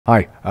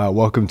Hi,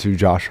 welcome to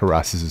Josh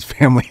Harasses His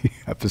Family,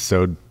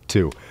 episode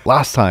 2.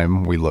 Last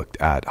time we looked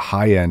at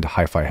high-end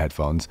hi-fi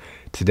headphones.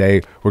 Today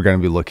we're going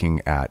to be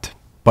looking at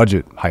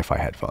budget hi-fi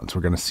headphones.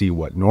 We're going to see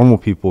what normal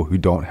people who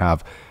don't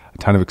have a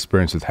ton of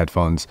experience with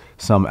headphones,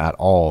 some at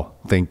all,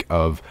 think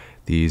of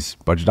these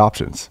budget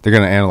options. They're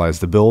going to analyze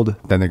the build,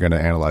 then they're going to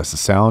analyze the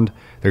sound.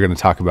 They're going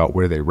to talk about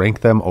where they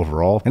rank them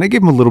overall. And I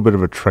gave them a little bit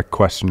of a trick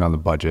question on the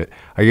budget.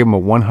 I gave them a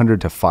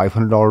 $100 to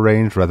 $500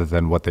 range rather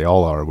than what they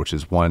all are, which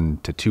is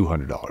 $100 to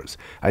 $200.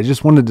 I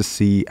just wanted to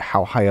see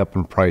how high up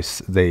in price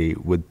they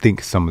would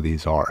think some of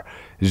these are.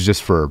 It's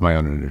just for my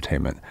own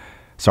entertainment.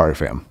 Sorry,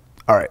 fam.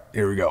 All right,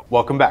 here we go.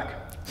 Welcome back.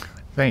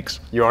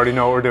 Thanks. You already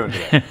know what we're doing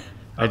today.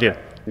 I do.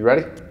 You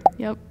ready?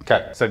 Yep.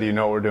 Okay, so do you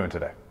know what we're doing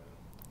today?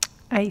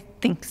 I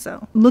think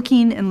so.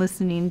 Looking and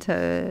listening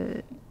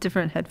to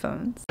different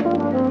headphones.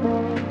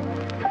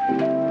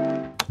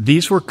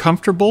 These were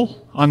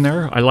comfortable on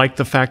there. I like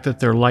the fact that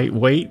they're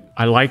lightweight.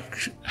 I like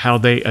how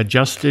they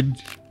adjusted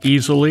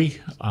easily.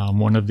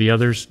 One of the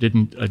others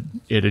didn't,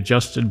 it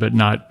adjusted, but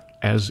not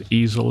as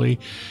easily,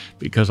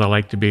 because I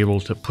like to be able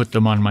to put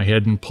them on my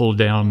head and pull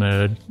down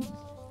the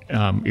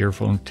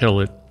earphone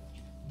till it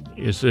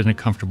is in a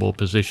comfortable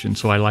position.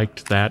 So I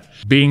liked that.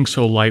 Being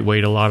so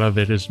lightweight, a lot of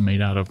it is made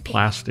out of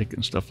plastic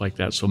and stuff like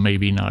that, so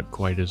maybe not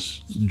quite as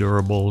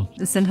durable.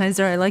 The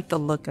Sennheiser, I like the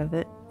look of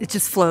it. It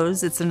just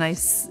flows. It's a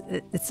nice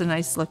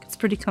look. It's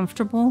pretty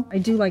comfortable. I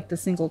do like the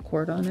single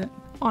cord on it.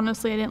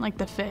 Honestly, I didn't like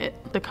the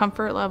fit. The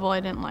comfort level I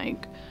didn't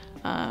like.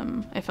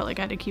 I felt like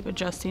I had to keep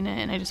adjusting it,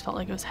 and I just felt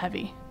like it was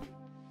heavy.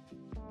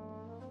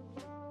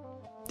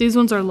 These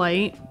ones are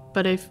light,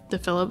 but the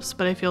Philips,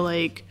 but I feel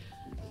like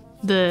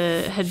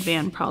the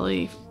headband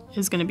probably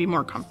is going to be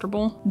more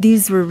comfortable.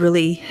 These were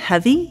really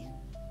heavy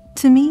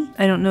to me.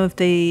 I don't know if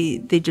they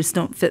just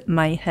don't fit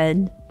my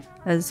head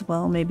as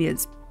well. Maybe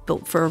it's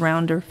built for a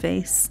rounder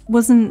face.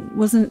 Wasn't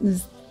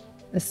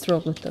as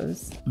thrilled with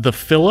those. The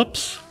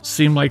Philips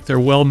seem like they're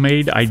well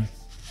made. I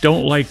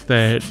don't like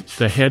the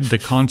head, the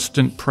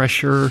constant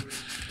pressure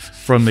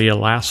from the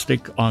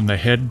elastic on the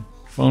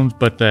headphones,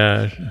 but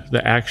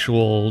the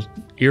actual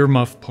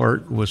earmuff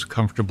part was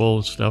comfortable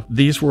and stuff.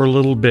 These were a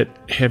little bit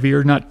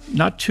heavier,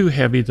 not too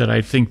heavy that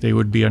I think they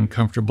would be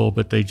uncomfortable,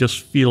 but they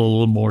just feel a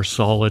little more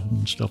solid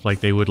and stuff, like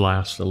they would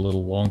last a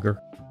little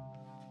longer.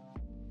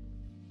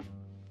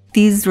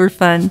 These were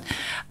fun.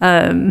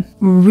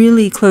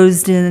 Really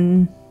closed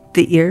in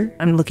the ear.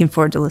 I'm looking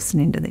forward to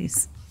listening to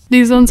these.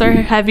 These ones are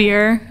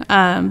heavier,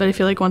 but I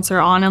feel like once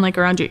they're on and like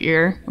around your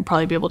ear, you'll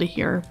probably be able to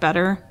hear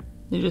better.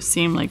 They just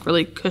seem like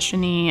really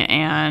cushiony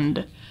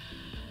and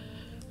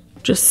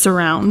just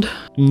surround.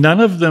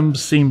 None of them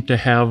seem to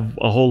have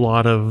a whole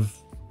lot of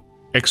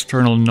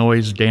external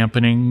noise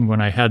dampening. When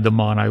I had them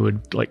on, I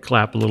would like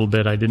clap a little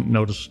bit. I didn't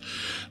notice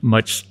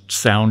much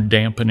sound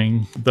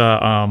dampening.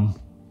 The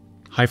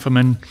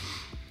Hifi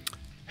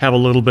have a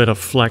little bit of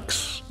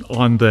flex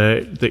on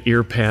the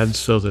ear pads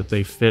so that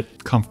they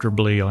fit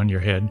comfortably on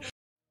your head.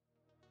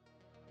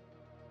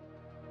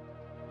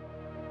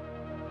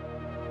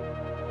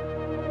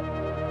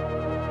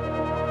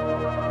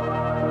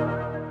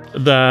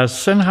 The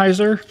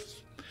Sennheiser,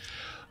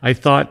 I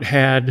thought,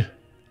 had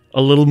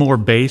a little more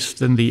bass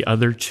than the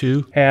other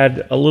two.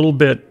 Had a little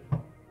bit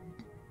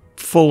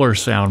fuller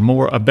sound,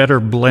 a better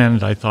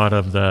blend, I thought,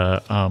 of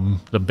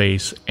the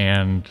bass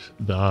and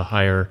the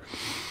higher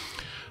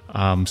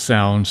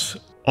sounds.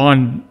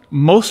 On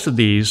most of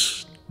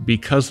these,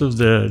 because of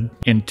the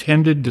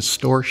intended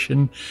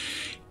distortion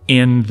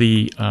in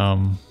the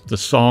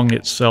song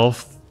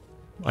itself,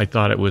 I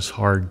thought it was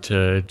hard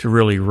to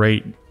really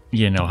rate,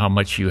 you know, how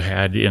much you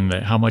had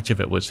how much of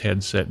it was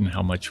headset and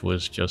how much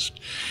was just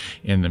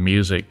in the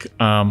music,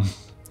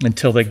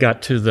 until they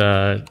got to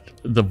the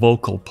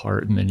vocal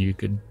part, and then you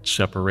could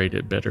separate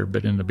it better.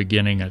 But in the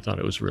beginning, I thought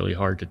it was really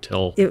hard to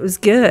tell. It was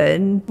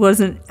good,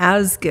 wasn't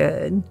as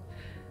good,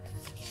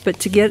 but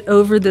to get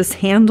over this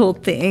handle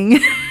thing,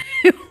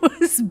 it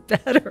was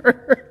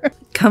better.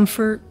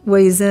 Comfort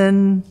weighs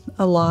in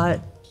a lot.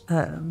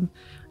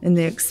 In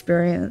the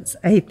experience.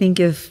 I think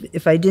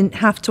if I didn't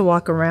have to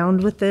walk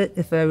around with it,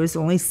 if I was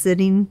only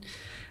sitting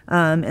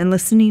and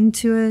listening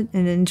to it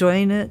and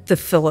enjoying it, the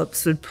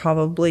Philips would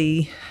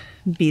probably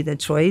be the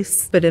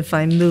choice. But if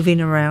I'm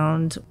moving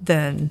around,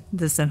 then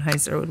the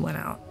Sennheiser would win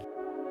out.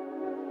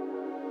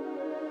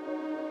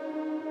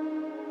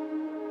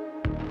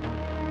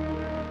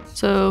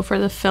 So for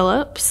the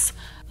Philips,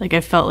 like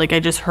I felt like I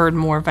just heard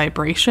more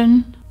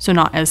vibration, so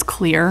not as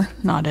clear,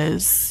 not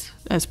as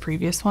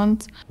previous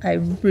ones. I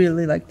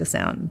really like the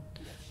sound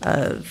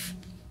of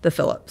the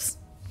Philips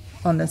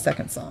on the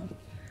second song.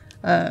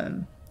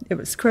 It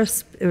was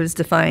crisp, it was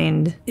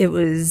defined, it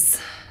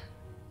was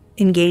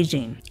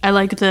engaging. I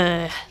like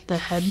the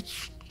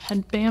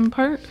headband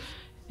part.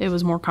 It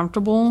was more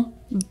comfortable,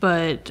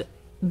 but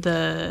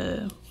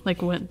the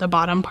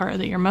bottom part of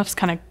the earmuffs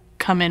kind of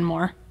come in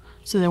more,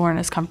 so they weren't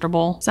as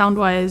comfortable.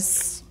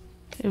 Sound-wise,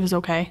 it was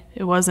okay.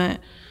 It wasn't,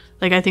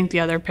 like, I think the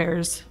other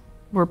pairs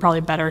were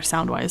probably better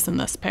sound-wise than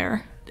this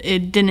pair.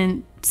 It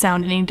didn't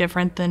sound any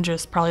different than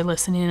just probably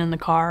listening in the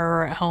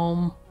car or at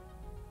home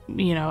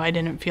You know, I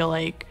didn't feel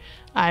like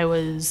I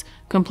was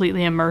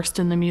completely immersed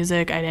in the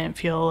music. I didn't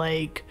feel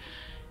like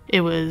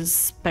it was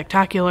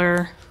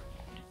spectacular.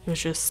 It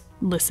was just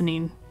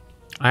listening.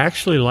 I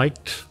actually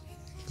liked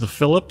the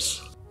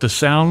Philips. The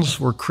sounds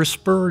were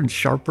crisper and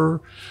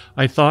sharper.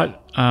 I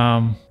thought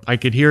I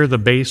could hear the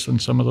bass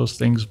and some of those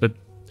things, but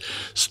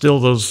still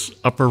those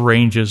upper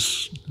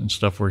ranges and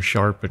stuff were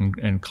sharp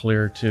and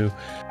clear too.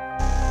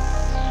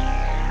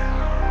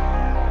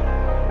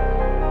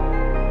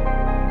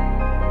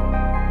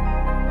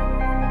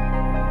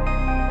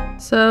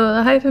 So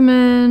the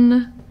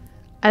Hifi,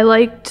 I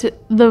liked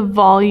the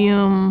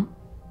volume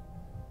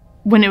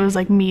when it was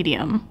like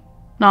medium,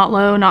 not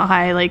low, not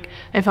high. Like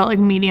I felt like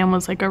medium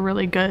was like a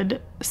really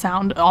good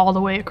sound all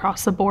the way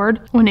across the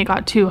board. When it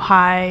got too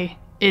high,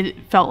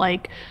 it felt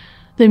like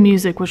the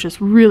music was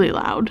just really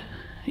loud,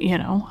 you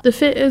know. The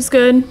fit is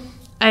good.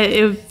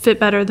 It fit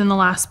better than the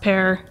last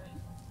pair.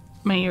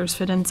 My ears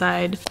fit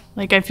inside.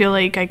 Like I feel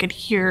like I could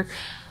hear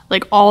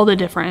like all the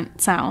different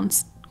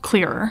sounds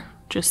clearer,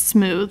 just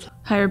smooth.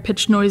 Higher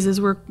pitched noises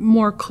were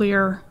more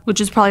clear,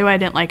 which is probably why I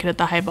didn't like it at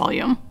the high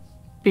volume,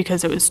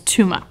 because it was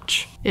too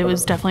much. It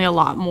was definitely a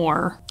lot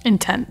more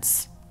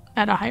intense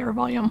at a higher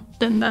volume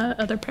than the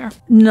other pair.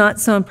 Not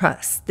so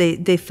impressed.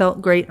 They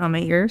felt great on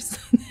my ears.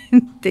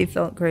 They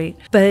felt great,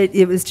 but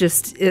it was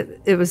just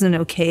it was an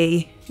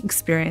okay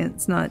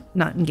experience, not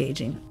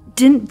engaging.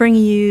 Didn't bring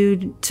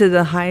you to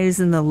the highs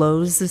and the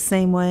lows the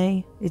same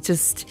way. It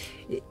just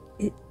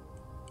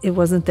it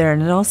wasn't there,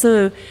 and it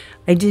also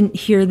I didn't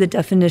hear the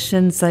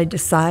definition side to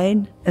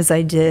side as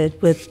I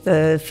did with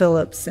the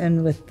Philips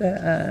and with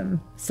the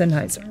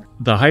Sennheiser.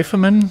 The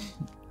Hifi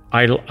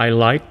I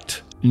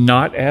liked,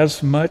 not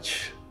as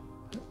much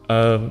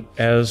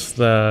as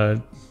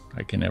the,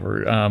 I can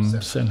never,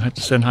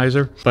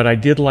 Sennheiser, but I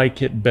did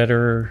like it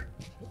better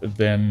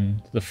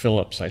than the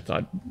Philips, I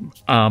thought.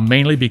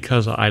 Mainly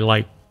because I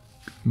like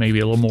maybe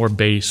a little more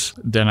bass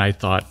than I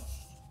thought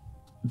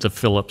the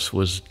Philips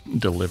was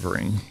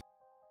delivering.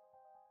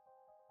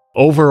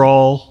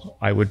 Overall,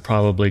 I would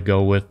probably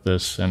go with the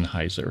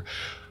Sennheiser.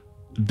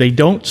 They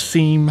don't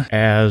seem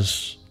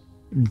as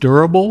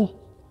durable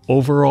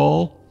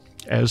overall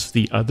as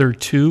the other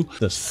two.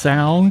 The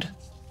sound,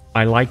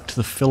 I liked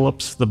the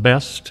Philips the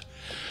best.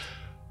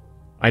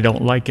 I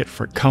don't like it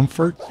for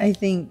comfort. I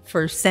think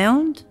for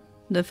sound,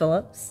 the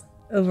Philips.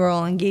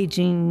 Overall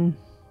engaging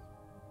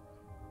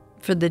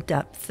for the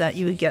depth that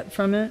you would get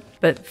from it.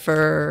 But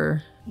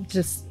for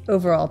just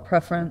overall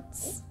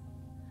preference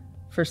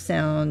for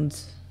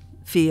sound,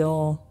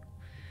 feel,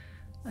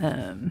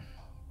 the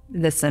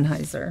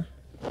Sennheiser.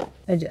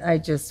 I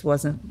just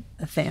wasn't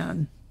a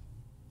fan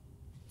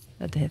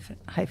of the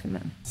Hifi.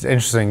 It's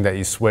interesting that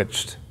you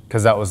switched,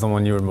 because that was the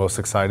one you were most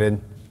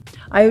excited.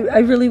 I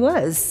really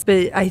was,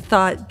 but I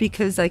thought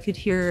because I could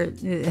hear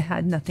it, it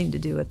had nothing to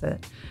do with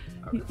it.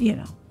 You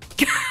know.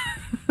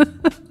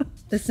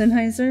 The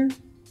Sennheiser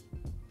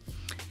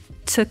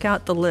took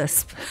out the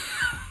lisp.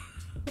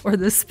 Or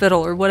the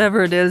spittle, or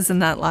whatever it is in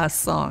that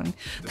last song.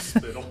 The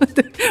spittle.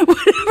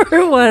 Whatever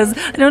it was.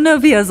 I don't know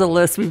if he has a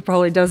lisp, he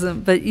probably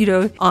doesn't, but you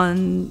know,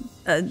 on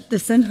the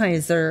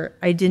Sennheiser,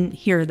 I didn't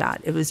hear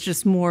that. It was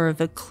just more of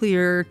a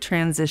clear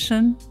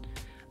transition,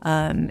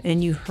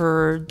 and you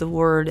heard the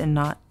word and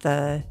not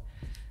that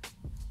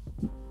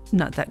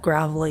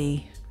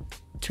gravelly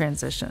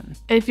transition.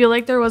 I feel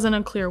like there wasn't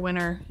a clear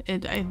winner.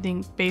 I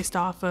think based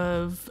off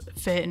of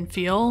fit and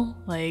feel,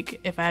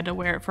 like if I had to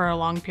wear it for a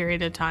long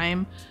period of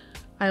time,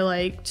 I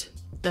liked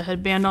the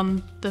headband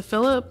on the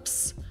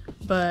Philips,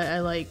 but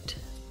I liked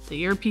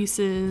the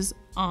earpieces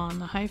on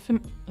the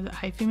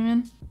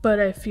Hifi.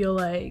 But I feel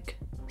like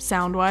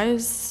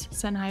sound-wise,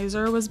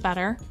 Sennheiser was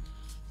better,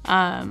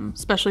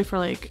 especially for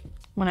like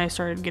when I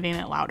started getting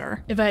it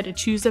louder. If I had to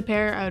choose a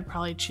pair, I would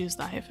probably choose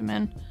the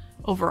Hifi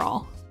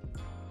overall.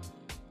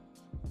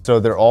 So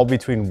they're all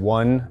between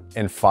 $100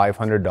 and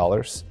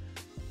 $500.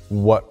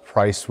 What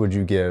price would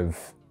you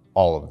give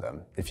all of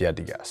them, if you had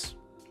to guess?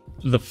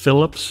 The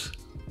Philips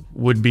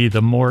would be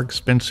the more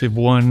expensive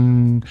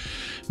one,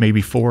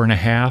 maybe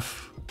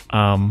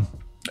 $4.5.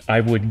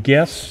 I would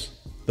guess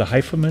the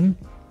Hifi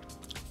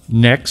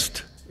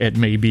next at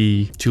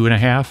maybe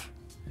 $2.5.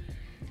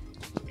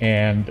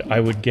 And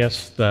I would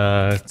guess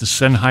the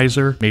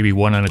Sennheiser, maybe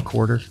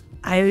 $1.25.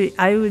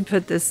 I would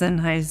put the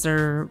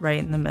Sennheiser right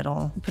in the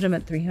middle. Put them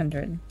at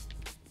 $300,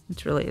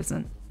 which really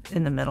isn't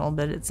in the middle,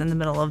 but it's in the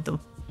middle of the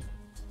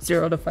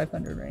 0 to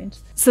 500 range.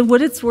 So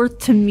what it's worth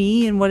to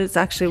me and what it's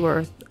actually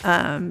worth,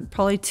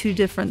 probably two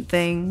different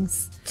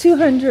things.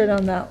 200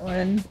 on that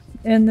one,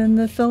 and then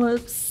the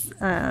Philips,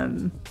 I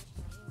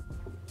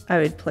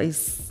would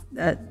place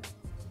at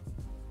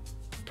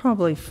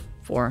probably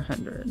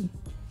 400,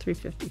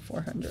 350,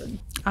 400.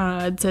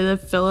 I'd say the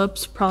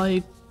Philips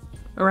probably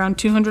around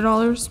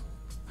 $200,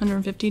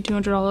 $150,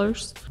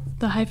 $200.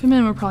 The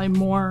Hifi were probably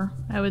more.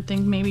 I would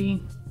think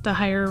maybe the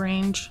higher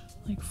range,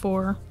 like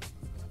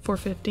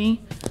 $450,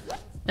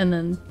 and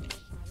then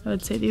I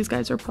would say these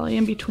guys are probably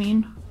in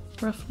between,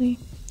 roughly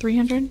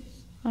 $300.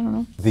 I don't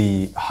know.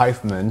 The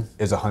Hifi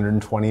is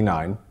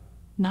 $129.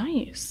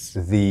 Nice.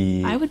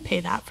 The I would pay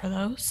that for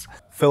those.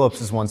 Philips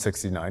is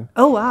 169,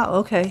 Oh, wow.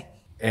 Okay.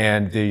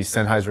 and the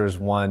Sennheiser is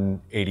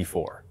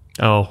 184.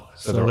 Oh,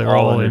 So they're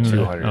all under in the-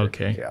 200.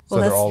 okay. Yeah. Well, So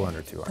they're that's- all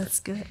under 200. That's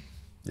good.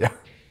 Yeah.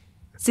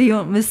 So you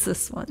won't miss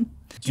this one.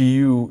 Do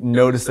you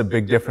notice a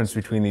big difference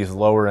between these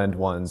lower end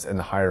ones and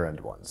the higher end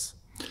ones?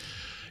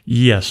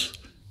 Yes.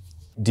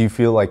 Do you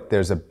feel like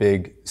there's a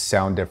big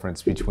sound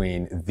difference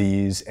between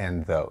these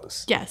and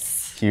those?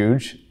 Yes.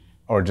 Huge?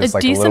 Or just A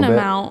like a decent little bit?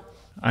 amount.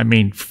 I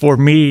mean, for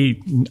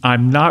me,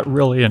 I'm not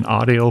really an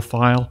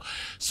audiophile,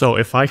 so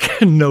if I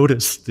can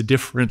notice the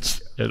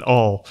difference at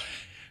all,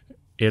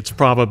 it's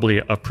probably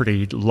a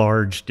pretty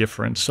large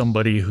difference.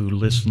 Somebody who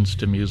listens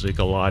to music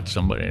a lot,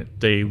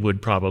 they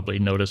would probably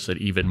notice it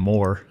even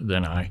more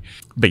than I.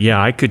 But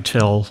yeah, I could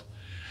tell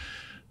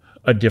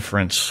a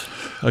difference,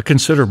 a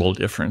considerable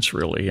difference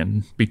really,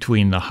 in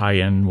between the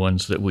high-end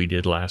ones that we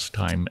did last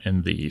time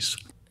and these.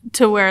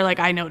 To where like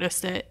I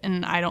noticed it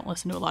and I don't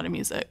listen to a lot of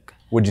music.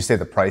 Would you say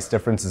the price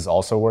difference is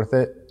also worth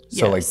it?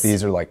 So like Yes.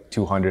 these are like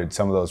 200,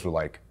 some of those were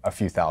like a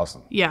few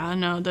thousand. Yeah,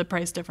 no, the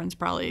price difference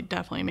probably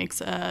definitely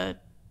makes a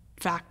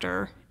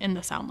factor in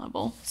the sound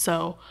level.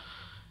 So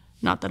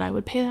not that I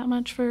would pay that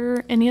much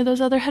for any of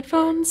those other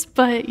headphones,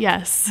 but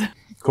yes.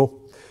 Cool.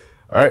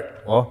 All right.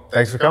 Well,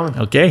 thanks for coming.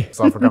 Okay. That's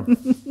all for coming.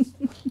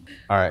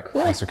 All right.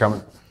 Thanks for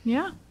coming.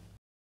 Yeah.